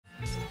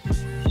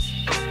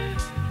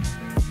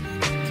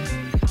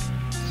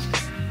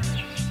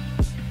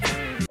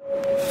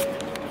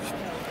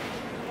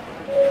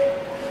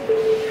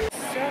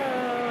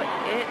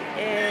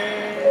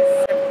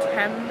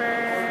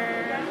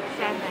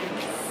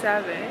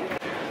7th,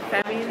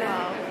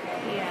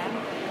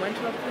 went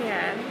to a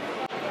plan.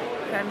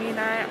 Femi and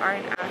I are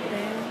in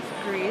Athens,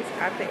 Greece,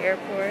 at the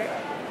airport.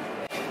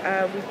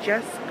 We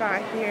just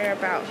got here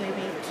about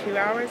maybe 2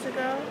 hours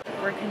ago.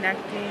 We're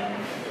connecting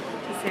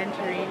to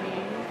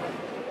Santorini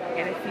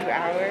in a few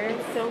hours.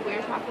 It's so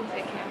weird talking to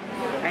the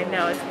camera. I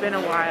know, it's been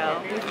a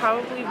while. We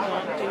probably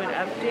won't do an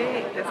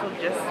update. This will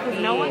just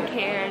be... No one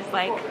cares,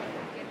 like...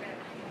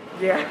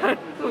 Yeah.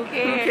 Who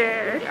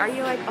cares? Are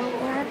you like, oh,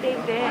 where have they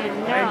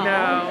been? No. I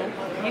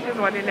know. You just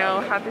want to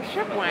know how the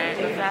trip went.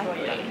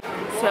 Exactly.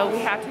 So we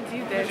had to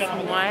do this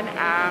one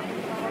app.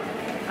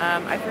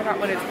 I forgot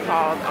what it's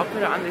called. I'll put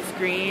it on the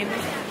screen.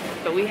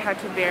 But we had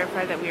to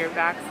verify that we were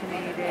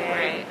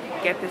vaccinated,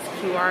 get this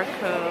QR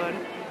code.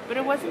 But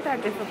it wasn't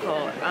that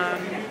difficult.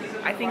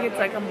 I think it's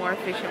like a more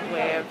efficient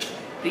way of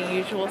the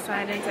usual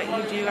sign-ins that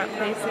you do at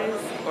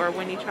places or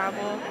when you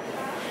travel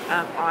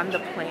on the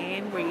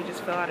plane, where you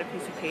just fill out a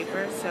piece of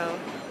paper. So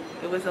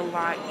it was a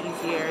lot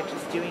easier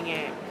just doing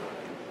it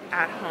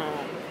at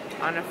home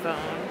on a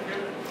phone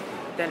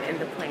than in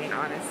the plane,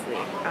 honestly.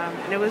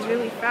 And it was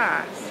really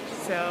fast,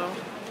 so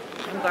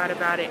I'm glad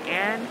about it.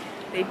 And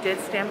they did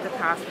stamp the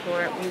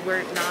passport. We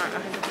were not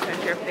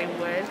 100% sure if they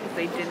would, because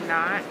they did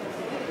not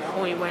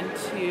when we went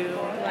to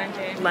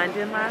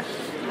London last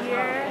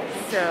year.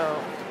 So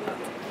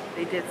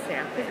they did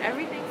stamp it. Because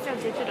everything's so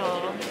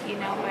digital, you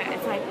know, but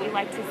it's like we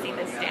like to see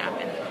the stamp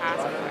in the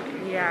passport.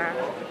 Yeah,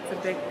 it's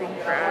a big thing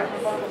for us.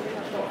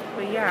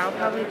 But yeah, I'll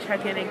probably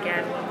check in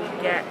again when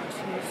we get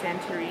to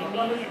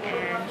Santorini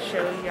and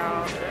show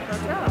y'all the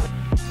hotel.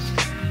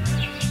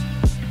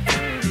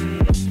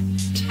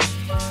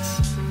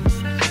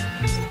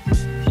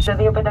 Σε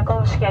δύο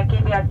 500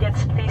 η διάρκεια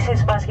της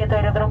πτήσης μας για το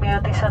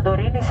αεροδρόμιο της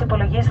Σαντορίνης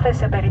υπολογίζεται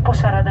σε περίπου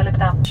 40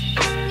 λεπτά.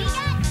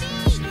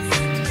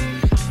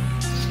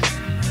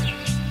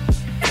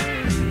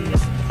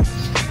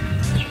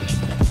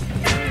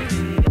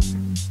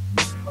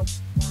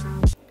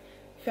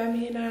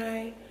 Femi and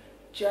I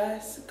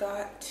just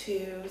got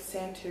to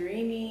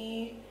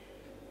Santorini.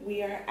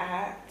 We are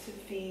at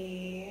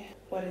the,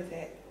 what is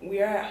it?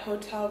 We are at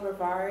Hotel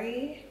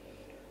Rivari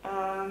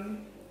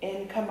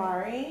in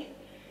Kamari.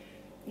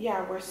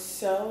 Yeah, we're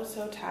so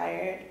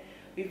tired.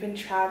 We've been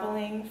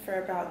traveling for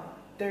about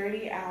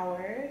 30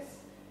 hours.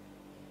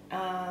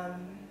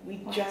 We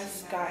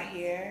just got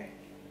here.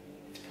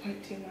 It's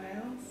 0.2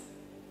 miles.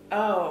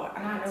 Oh,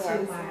 I don't know why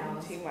I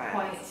was saying 2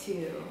 miles.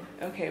 0.2.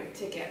 Okay.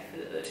 To get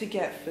food. To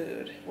get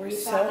food. We're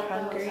so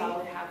hungry. The hotel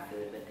would have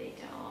food, but they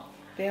don't.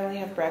 They only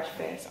have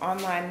breakfast.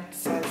 Online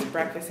says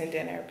breakfast and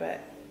dinner, but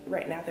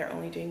right now they're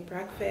only doing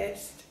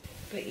breakfast.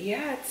 But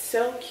yeah, it's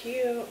so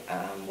cute.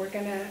 We're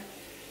gonna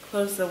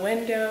close the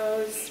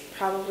windows,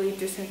 probably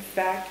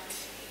disinfect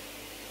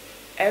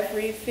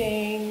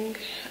everything.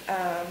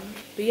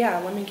 But yeah,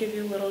 let me give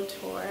you a little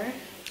tour.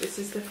 This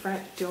is the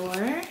front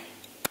door.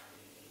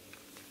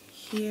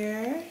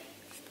 Here,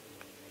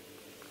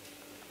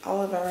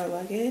 all of our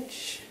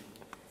luggage.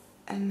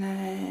 And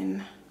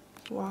then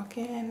walk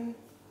in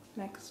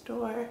next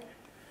door.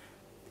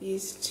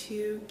 These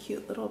two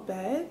cute little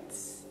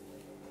beds.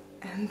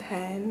 And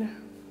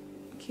then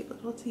cute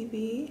little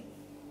TV.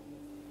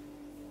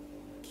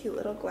 Cute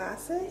little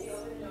glasses. Did you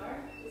open the door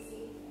to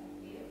see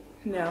a view?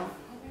 No.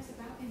 Oh, there's a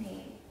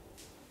balcony.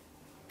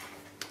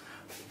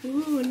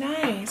 Ooh,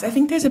 nice. I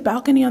think there's a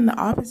balcony on the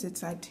opposite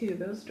side too,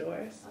 those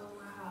doors. Oh,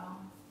 wow.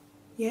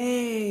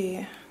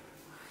 Yay.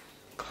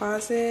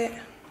 Closet.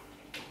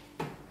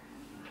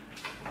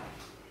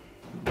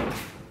 Look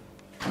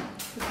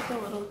at the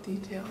little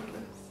detail of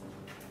this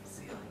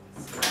ceiling.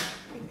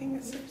 Everything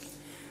is so...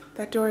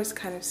 That door is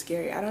kind of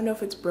scary. I don't know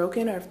if it's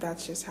broken or if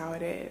that's just how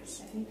it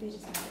is. I think they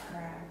just have it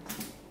cracked.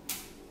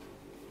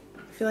 I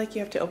feel like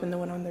you have to open the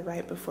one on the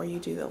right before you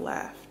do the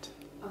left.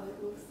 Oh,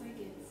 it looks like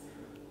it's...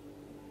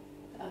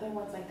 The other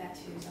one's like that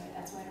too, so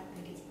that's why I don't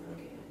think it's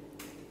broken.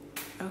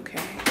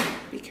 Okay,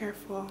 be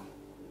careful.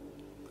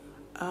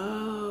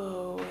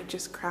 Oh, it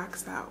just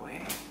cracks that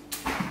way.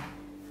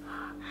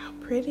 How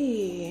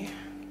pretty.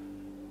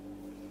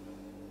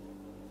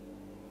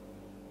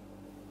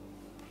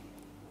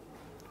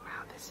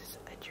 Wow, this is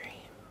a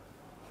dream.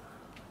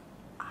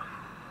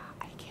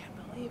 I can't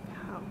believe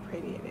how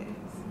pretty it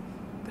is.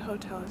 The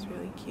hotel is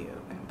really cute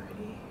and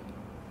pretty.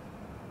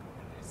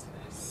 There's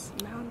this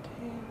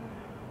mountain.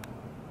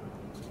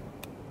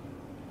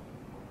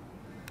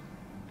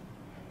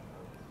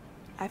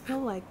 I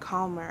feel like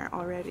calmer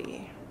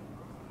already.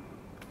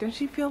 Don't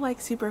you feel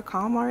like super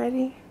calm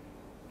already?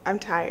 I'm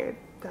tired.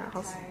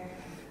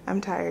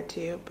 I'm tired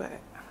too, but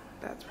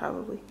that's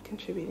probably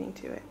contributing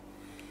to it.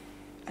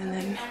 And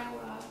then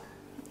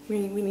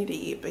we need to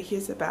eat, but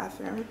here's the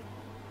bathroom.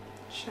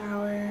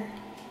 Shower,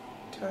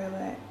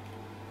 toilet.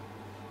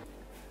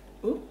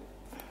 Ooh.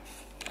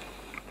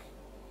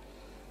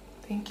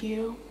 Thank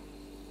you.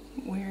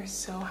 We're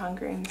so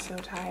hungry and so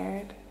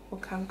tired. We'll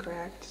come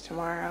correct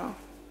tomorrow.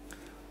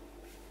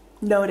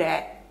 Know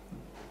that.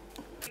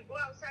 You go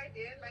outside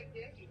there like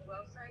this? You go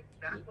outside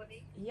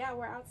balcony? Yeah,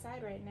 we're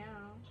outside right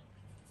now.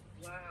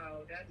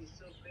 Wow, that is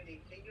so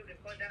pretty. Can you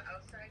record that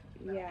outside?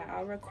 Yeah,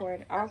 I'll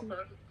record.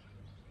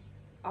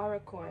 I'll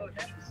record. Oh,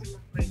 that is so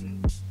pretty.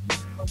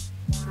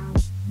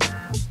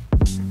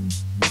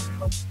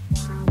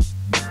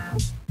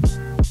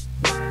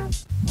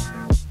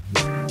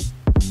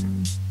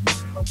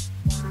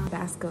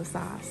 Tabasco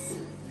sauce.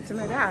 It's in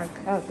my bag.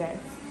 Okay.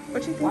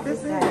 What do you think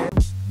this is?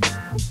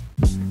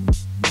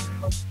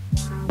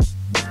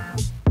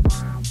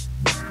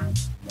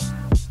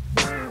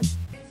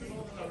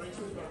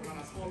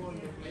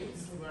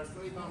 We're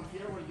straight down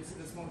here where you see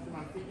the small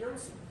human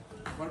figures.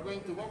 We're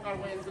going to walk our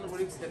way until we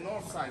reach the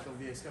north side of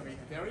the excavated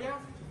area.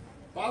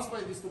 Pass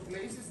by these two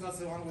places, that's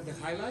the one with the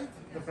highlight,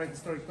 the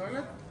prehistoric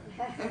toilet.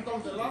 And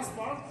on the last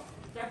part,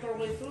 cut our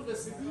way through the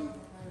city,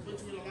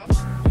 which will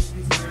allow this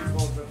place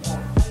called the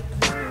port.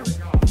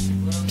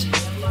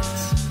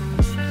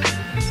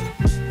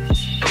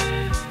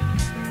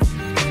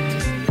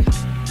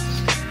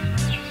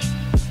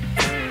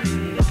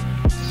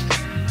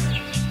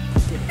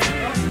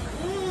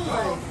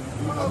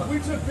 We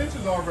took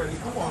pictures already.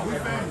 Come on, we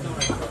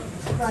family.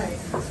 Right.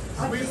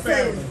 We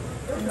family.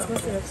 I'm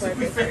supposed to record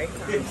this right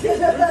now. We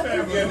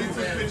family. Yeah, we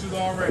took pictures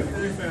already.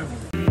 We family.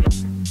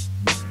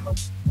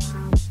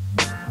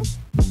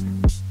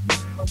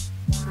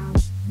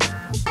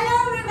 Hello,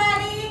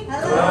 everybody.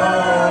 Hello.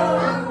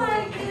 How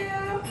are you?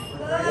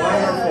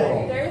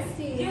 Wonderful.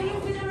 Thirsty. You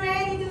feel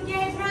ready to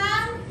get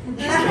drunk?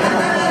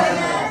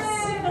 Yes.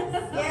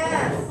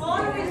 Yes.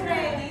 Always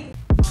ready.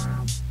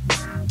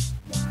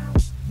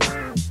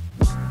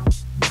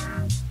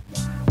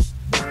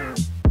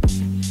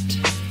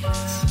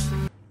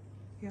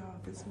 Y'all,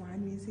 this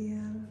wine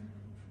museum.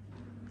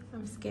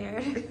 I'm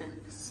scared.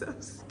 It's so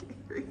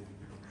scary.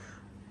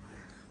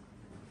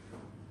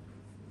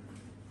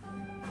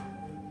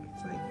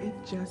 It's like, it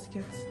just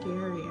gets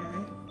scarier.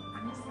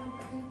 I'm so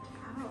creeped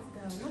out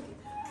though. Look at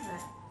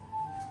that.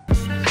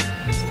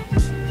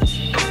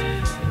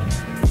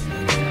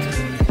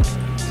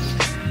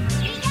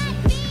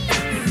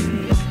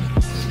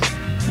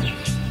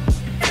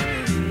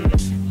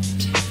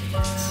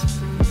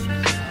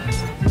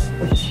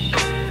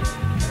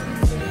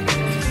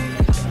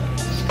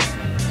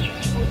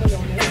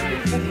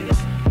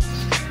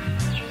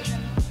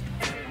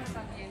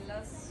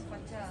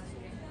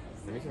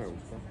 A mí sí me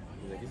gusta.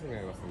 Desde aquí se me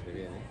ve bastante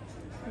bien, ¿eh?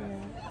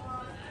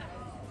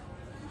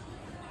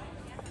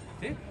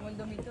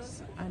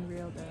 It's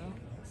unreal though.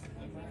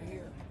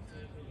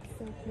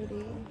 So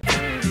pretty.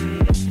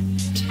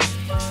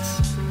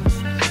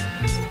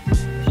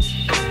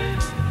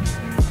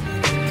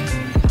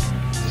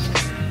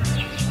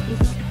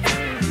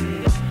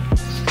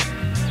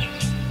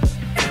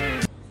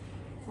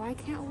 Why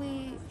can't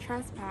we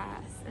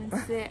trespass and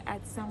sit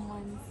at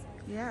someone's?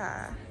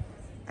 Yeah.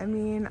 I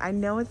mean, I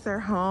know it's their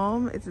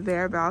home, it's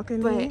their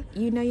balcony, But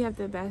you know you have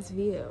the best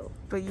view.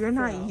 but you're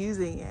not So.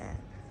 using it.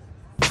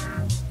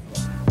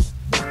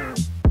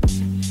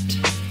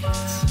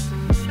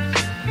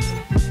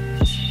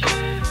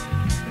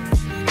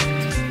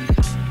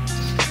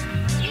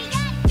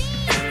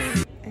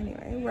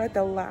 Anyway, we're at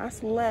the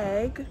last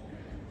leg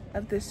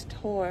of this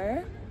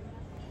tour.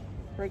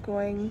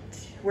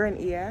 We're in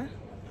Ia.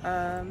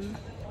 And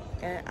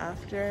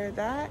after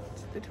that,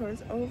 the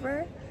tour's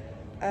over.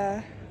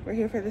 We're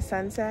here for the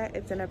sunset.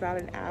 It's in about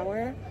an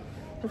hour.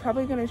 We're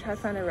probably gonna try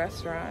to find a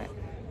restaurant,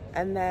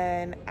 and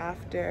then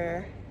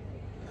after,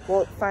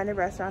 we'll find a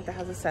restaurant that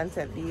has a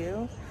sunset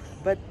view.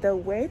 But the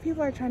way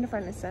people are trying to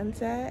find a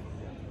sunset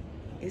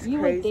is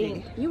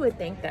crazy. You would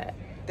think that.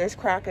 There's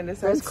crack in the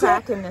sunset. There's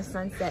crack in the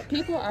sunset.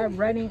 People are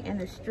running in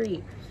the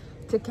street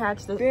to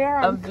catch the They're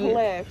on view.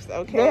 cliffs,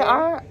 okay? They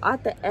are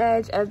at the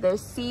edge of their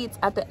seats,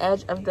 at the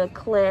edge of the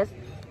cliff,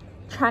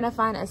 trying to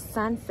find a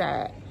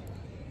sunset.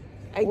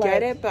 I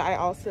get it, but I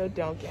also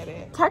don't get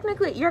it.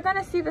 Technically, you're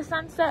gonna see the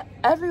sunset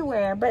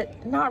everywhere,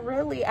 but not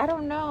really. I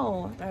don't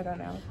know. I don't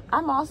know.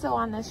 I'm also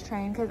on this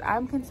train because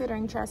I'm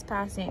considering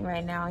trespassing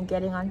right now and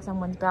getting on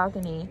someone's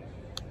balcony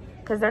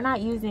because they're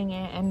not using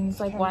it, and it's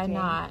like, why Tempting.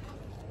 not?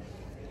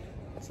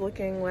 It's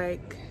looking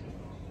like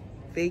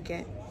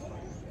vacant.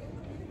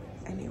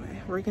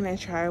 Anyway, we're gonna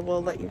try.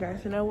 We'll let you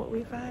guys know what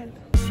we find.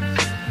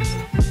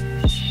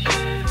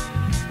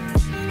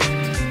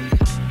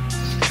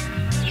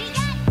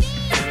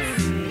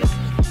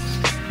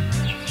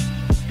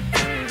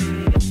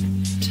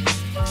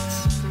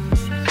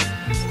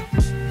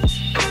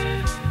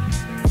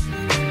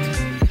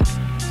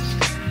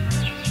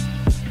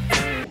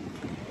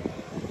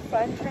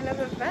 Fun turn of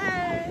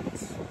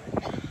events.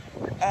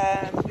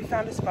 We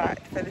found a spot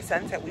for the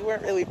sunset. We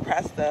weren't really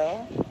pressed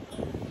though,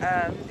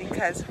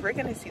 because we're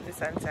gonna see the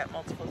sunset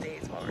multiple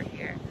days while we're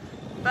here.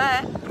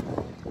 But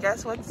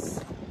guess what's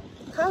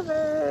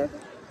covered?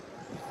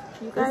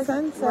 You guys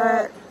sunset.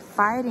 were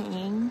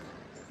fighting,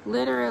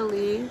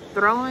 literally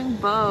throwing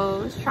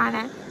bows, trying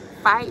to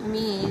fight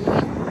me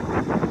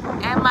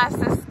and my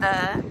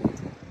sister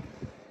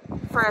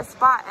for a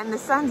spot, and the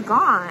sun's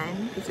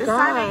gone. The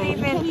sun ain't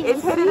even,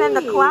 it's hidden in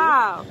the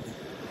clouds.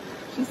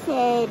 She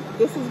said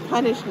this is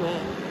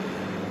punishment.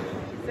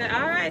 said,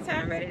 all right,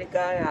 time ready to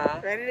go,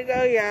 y'all. Ready to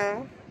go,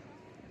 y'all.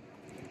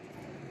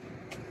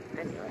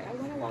 Anyway, I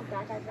want to walk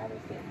back. I'd rather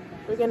see.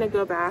 We're gonna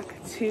go back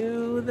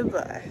to the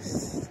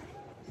bus.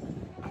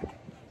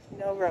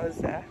 No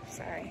Rosa,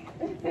 sorry.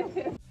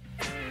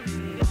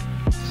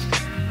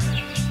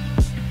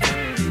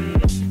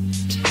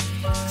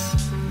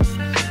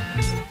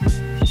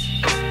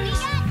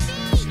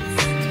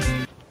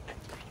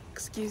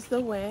 Excuse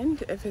the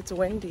wind if it's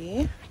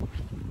windy.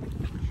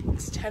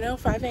 It's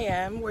 10:05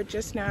 a.m. We're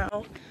just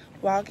now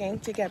walking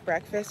to get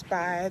breakfast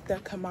by the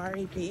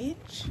Kamari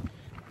beach,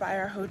 by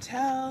our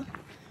hotel.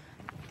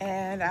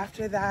 And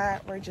after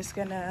that, we're just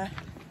gonna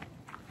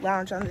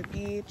lounge on the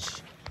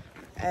beach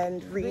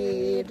and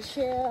read,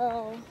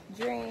 chill,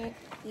 drink,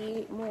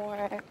 eat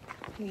more,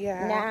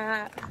 yeah,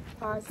 nap,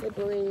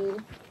 possibly.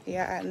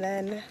 Yeah, and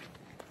then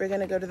we're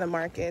gonna go to the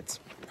markets.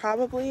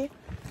 Probably,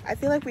 I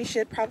feel like we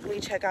should probably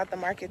check out the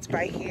markets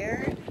by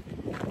here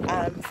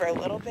for a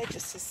little bit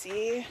just to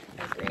see.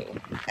 Agree.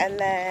 And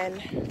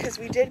then, because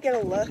we did get a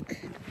look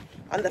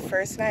on the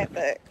first night,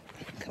 but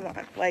come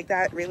on, like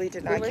that really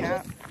did not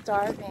count. Just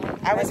starving.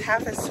 I was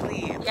half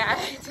asleep.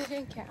 Yeah, it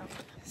didn't count.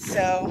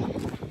 So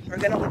we're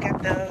gonna look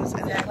at those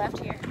and then left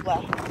here.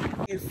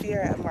 Left.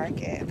 Euphoria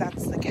Market.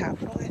 That's the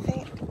capital, I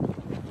think.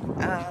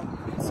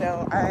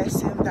 So I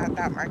assume that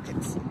that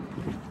market's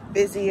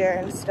busier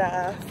and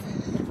stuff.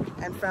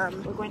 And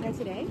from we're going there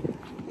today?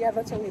 Yeah,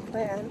 that's what we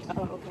planned.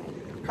 Oh, okay.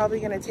 Probably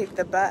gonna take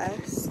the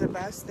bus. The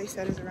bus they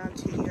said is around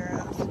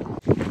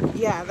 €2.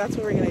 Yeah, that's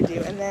what we're gonna do.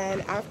 And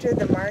then after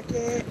the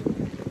market,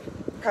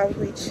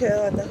 probably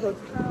chill at the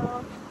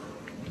hotel.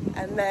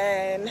 And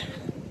then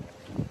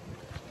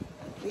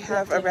we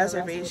have a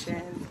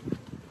reservation.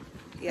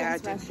 Yeah,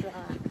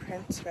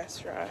 Prince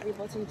Restaurant.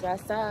 People to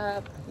dress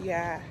up.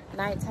 Yeah.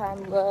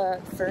 Nighttime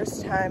look.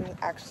 First time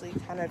actually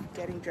kind of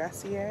getting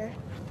dressier.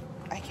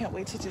 I can't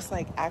wait to just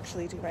like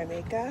actually do my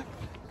makeup.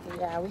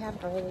 Yeah, we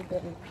haven't really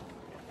been.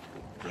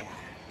 Yeah.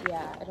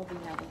 Yeah, it'll be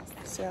nice.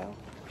 So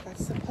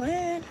that's the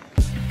plan.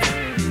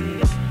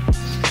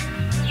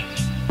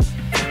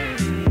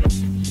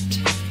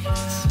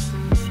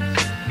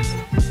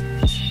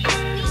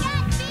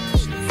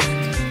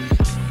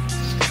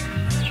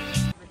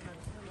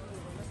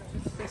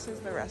 This is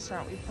the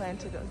restaurant we plan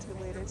to go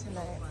to later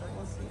tonight, but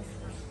we'll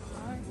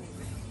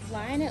see.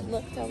 Line, it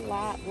looked a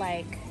lot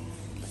like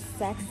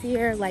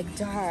sexier, like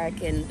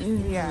dark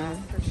and yeah,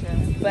 for sure.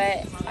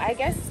 But I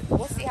guess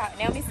we'll see how.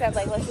 Naomi said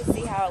like let's just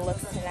see how it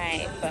looks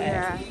tonight. But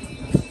yeah,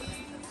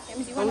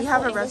 Naomi, well, we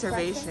have a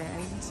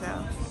reservation,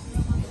 so.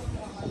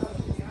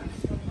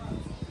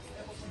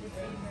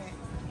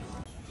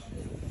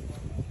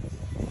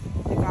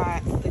 We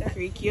got the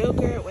Greek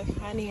yogurt with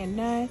honey and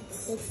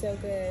nuts. Looks so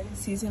good.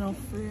 Seasonal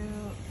fruit.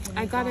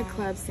 I got a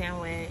club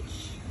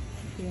sandwich.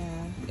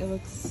 Yeah, it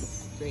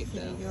looks great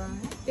though.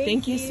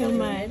 Thank you so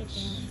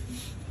much.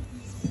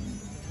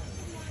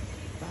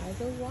 By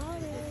the water.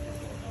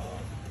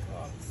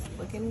 It's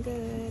looking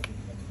good.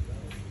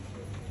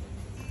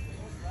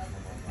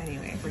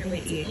 Anyway, we're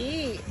gonna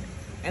eat.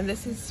 And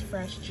this is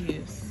fresh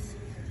juice.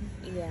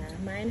 Yeah,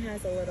 mine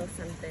has a little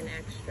something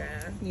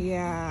extra.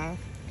 Yeah.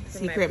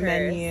 Secret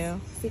menu.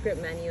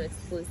 Secret menu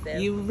exclusive.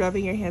 You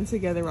rubbing your hands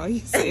together while you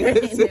say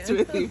this. It's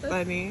really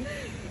funny.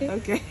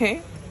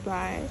 Okay,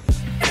 bye.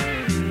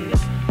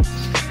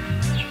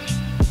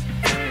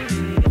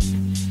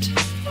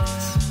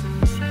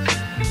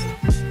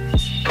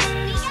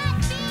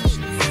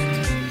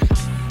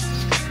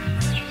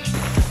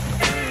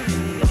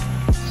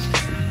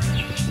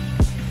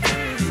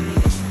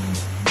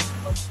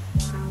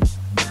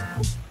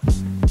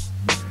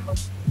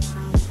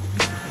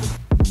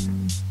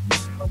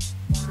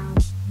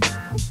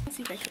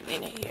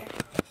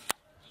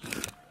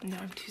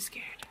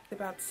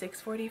 About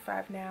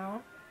 6:45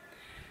 now.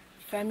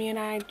 Femi and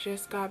I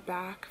just got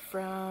back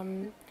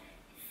from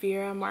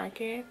Fira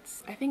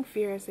markets. I think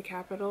Fira is the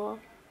capital.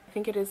 I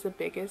think it is the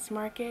biggest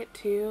market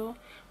too.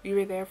 We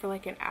were there for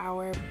like an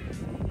hour.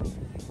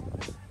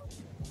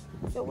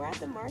 So we're at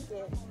the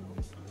market.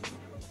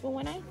 But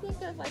when I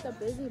think of like a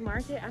busy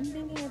market, I'm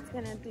thinking it's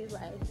gonna be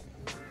like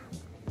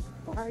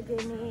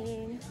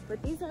bargaining.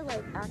 But these are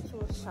like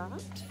actual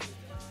shops.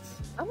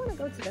 I wanna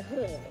go to the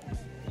hood.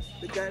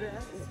 The gutter?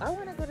 I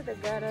want to go to the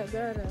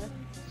gutter.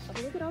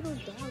 Oh, look at all those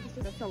dogs.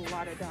 That's a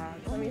lot of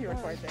dogs. Let me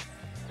record this.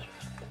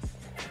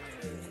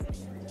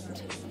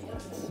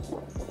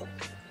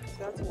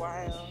 That's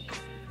wild.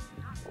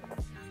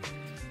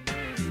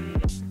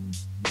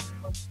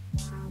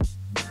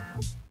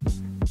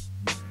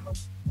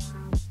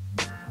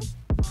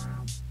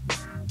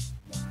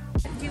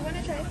 Do you want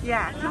to try?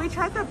 Yeah. Can we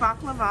try the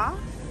baklava,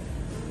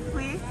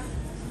 please?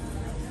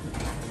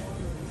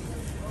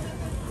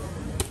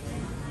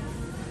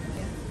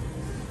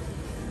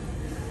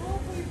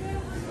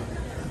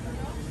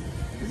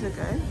 Is it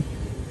good?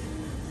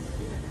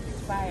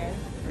 It's fire.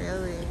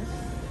 Really?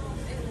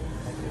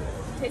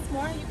 Taste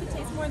more? You can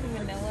taste more than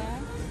vanilla.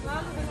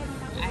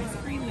 Ice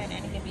cream and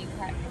it can be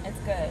cracked. It's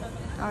good.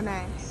 Oh,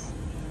 nice.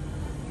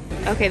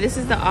 Okay, this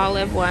is the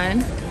olive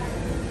one.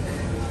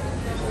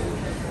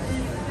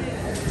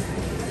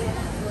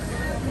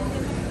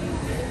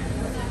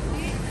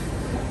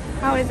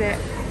 How is it?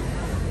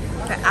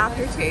 The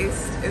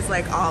aftertaste is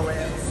like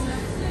olives.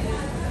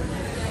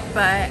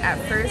 But at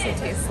first it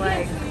tastes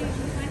like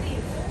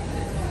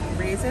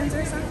raisins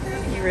or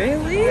something.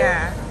 Really?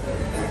 Yeah.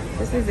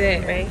 This is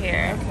it right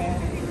here. Okay.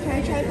 Can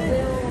I try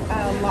the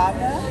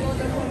lava?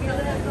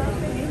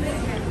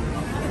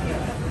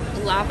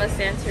 Lava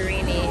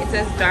Santorini. It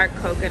says dark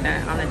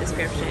coconut on the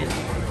description.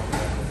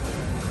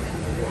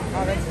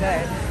 Oh, that's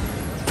good.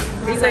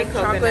 It's like like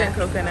chocolate and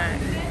coconut.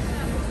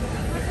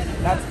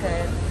 coconut. That's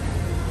good.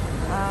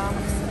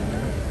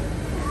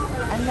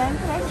 And then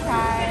can I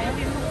try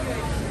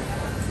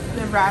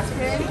the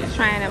raspberry? She's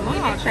trying them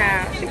all,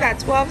 child. She got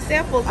 12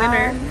 samples in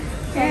her.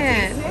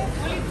 Yeah.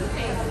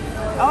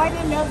 Oh, I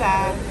didn't know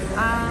that.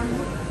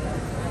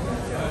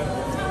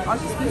 I'll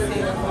just be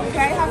safe. Can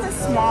I have the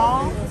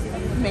small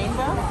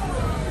mango?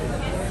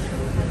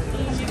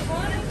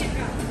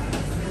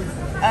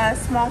 A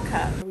small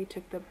cup. We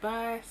took the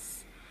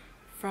bus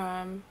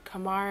from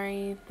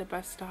Kamari, the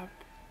bus stop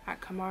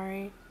at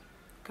Kamari,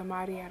 I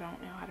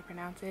don't know how to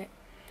pronounce it,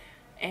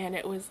 and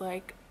it was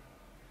like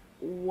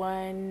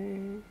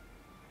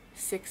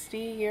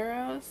 160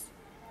 euros,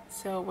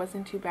 so it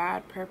wasn't too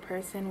bad per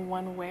person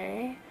one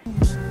way.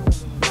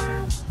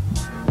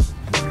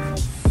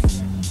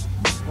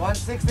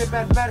 160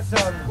 per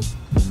person.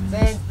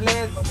 Change,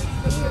 please.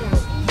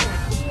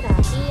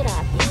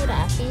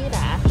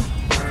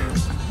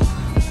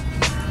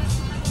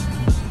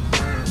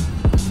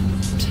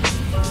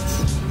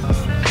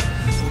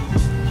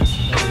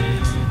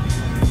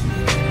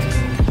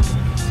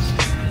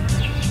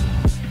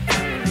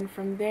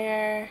 From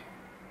there,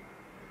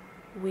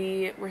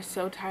 we were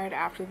so tired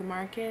after the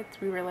markets.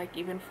 We were like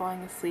even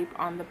falling asleep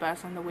on the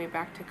bus on the way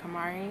back to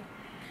Kamari.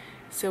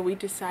 So we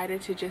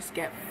decided to just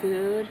get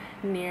food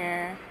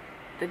near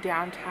the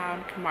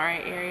downtown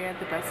Kamari area,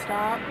 the bus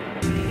stop.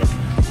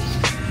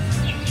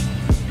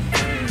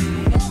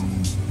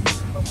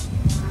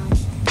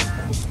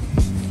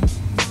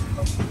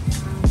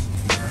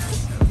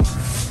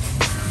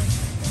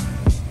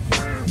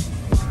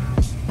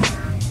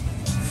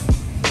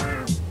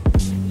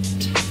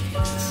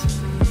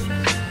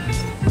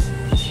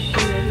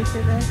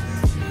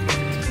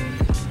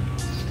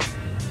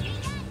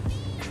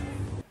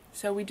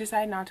 So we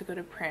decided not to go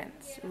to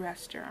Prince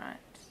restaurant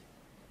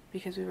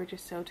because we were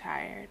just so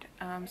tired.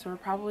 So we're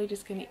probably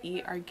just gonna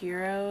eat our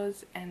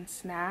gyros and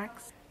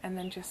snacks and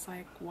then just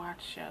like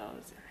watch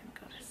shows and then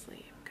go to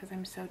sleep because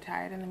I'm so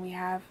tired. And then we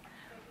have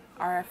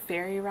our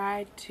ferry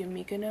ride to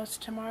Mykonos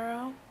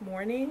tomorrow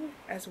morning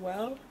as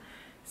well.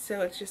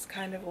 So it's just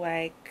kind of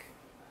like,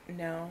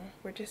 no,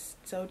 we're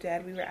just so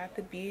dead. We were at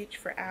the beach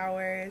for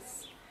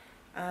hours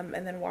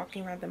and then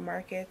walking around the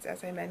markets,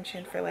 as I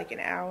mentioned, for like an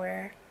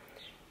hour.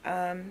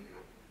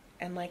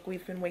 And like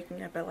we've been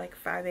waking up at like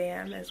 5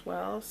 a.m. as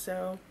well,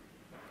 so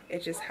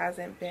it just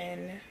hasn't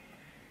been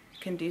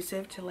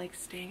conducive to like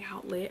staying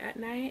out late at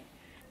night.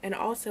 And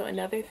also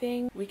another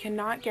thing, we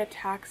cannot get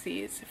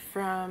taxis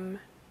from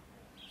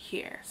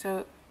here.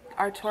 So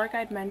our tour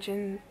guide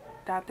mentioned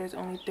that there's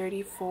only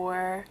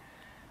 34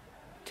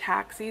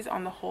 taxis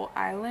on the whole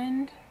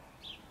island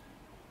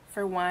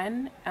for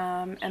one,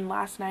 and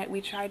last night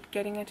we tried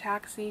getting a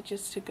taxi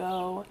just to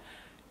go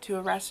to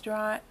a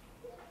restaurant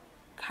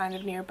kind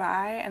of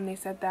nearby, and they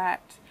said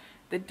that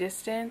the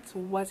distance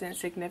wasn't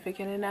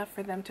significant enough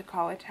for them to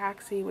call a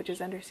taxi, which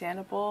is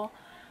understandable.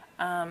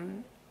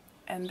 And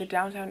the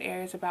downtown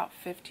area is about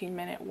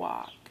 15-minute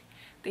walk.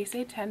 They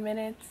say 10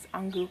 minutes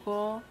on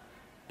Google,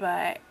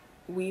 but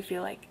we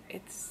feel like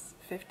it's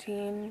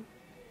 15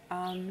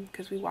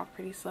 because we walk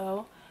pretty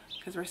slow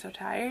because we're so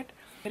tired.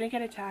 We didn't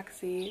get a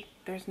taxi.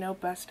 There's no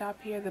bus stop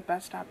here. The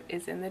bus stop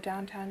is in the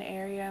downtown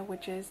area,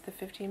 which is the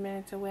 15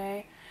 minutes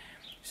away.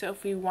 So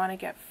if we want to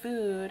get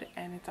food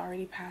and it's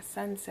already past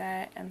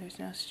sunset and there's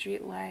no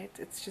street lights,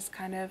 it's just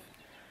kind of,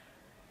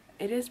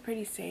 it is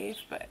pretty safe,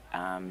 but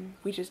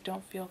we just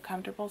don't feel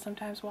comfortable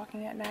sometimes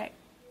walking at night.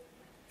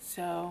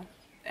 So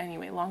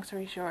anyway, long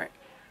story short,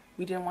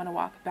 we didn't want to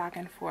walk back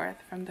and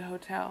forth from the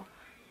hotel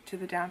to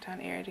the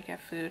downtown area to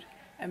get food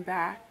and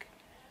back,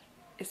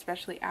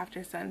 especially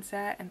after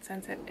sunset, and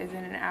sunset is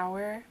in an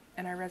hour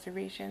and our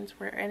reservations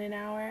were in an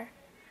hour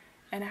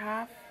and a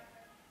half.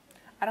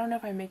 I don't know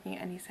if I'm making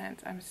any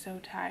sense. I'm so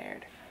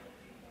tired.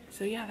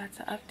 So yeah, that's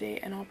the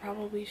update, and I'll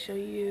probably show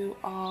you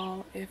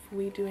all if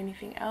we do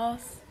anything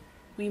else.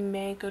 We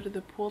may go to the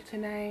pool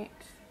tonight.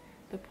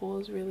 The pool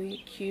is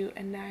really cute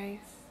and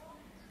nice,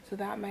 so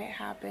that might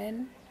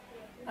happen.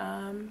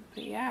 But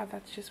yeah,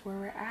 that's just where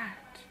we're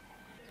at.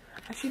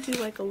 I should do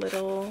like a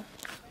little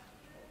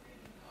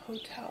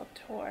hotel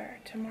tour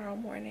tomorrow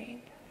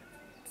morning,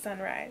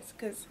 sunrise,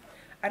 because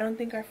I don't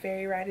think our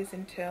ferry ride is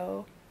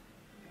until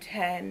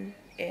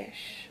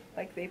 10-ish.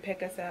 Like they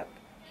pick us up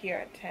here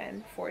at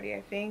 10:40,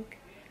 I think,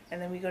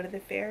 and then we go to the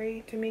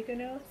ferry to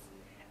Mykonos,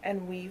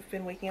 and we've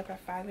been waking up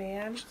at 5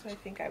 a.m. so I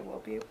think I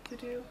will be able to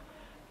do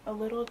a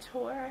little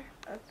tour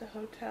of the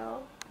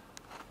hotel.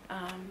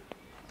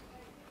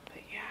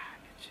 But yeah,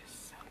 it's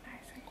just so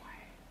nice and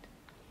quiet.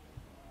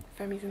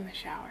 Femi's in the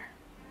shower.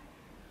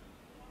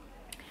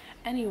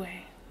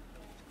 Anyway,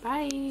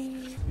 Bye.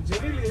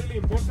 It's really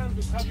important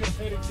to have your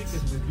ferry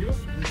ticket with you.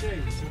 Okay,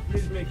 so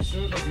please make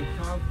sure that you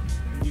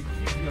keep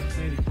your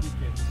ferry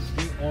ticket with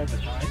you all the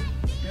time.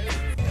 Okay.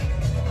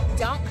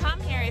 Don't come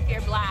here if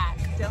you're black.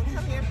 Don't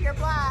come here if you're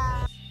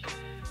black.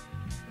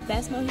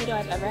 Best mojito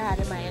I've ever had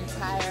in my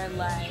entire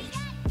life.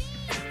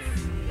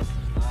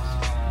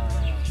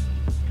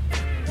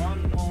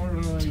 One more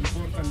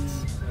important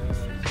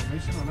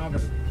information on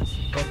average.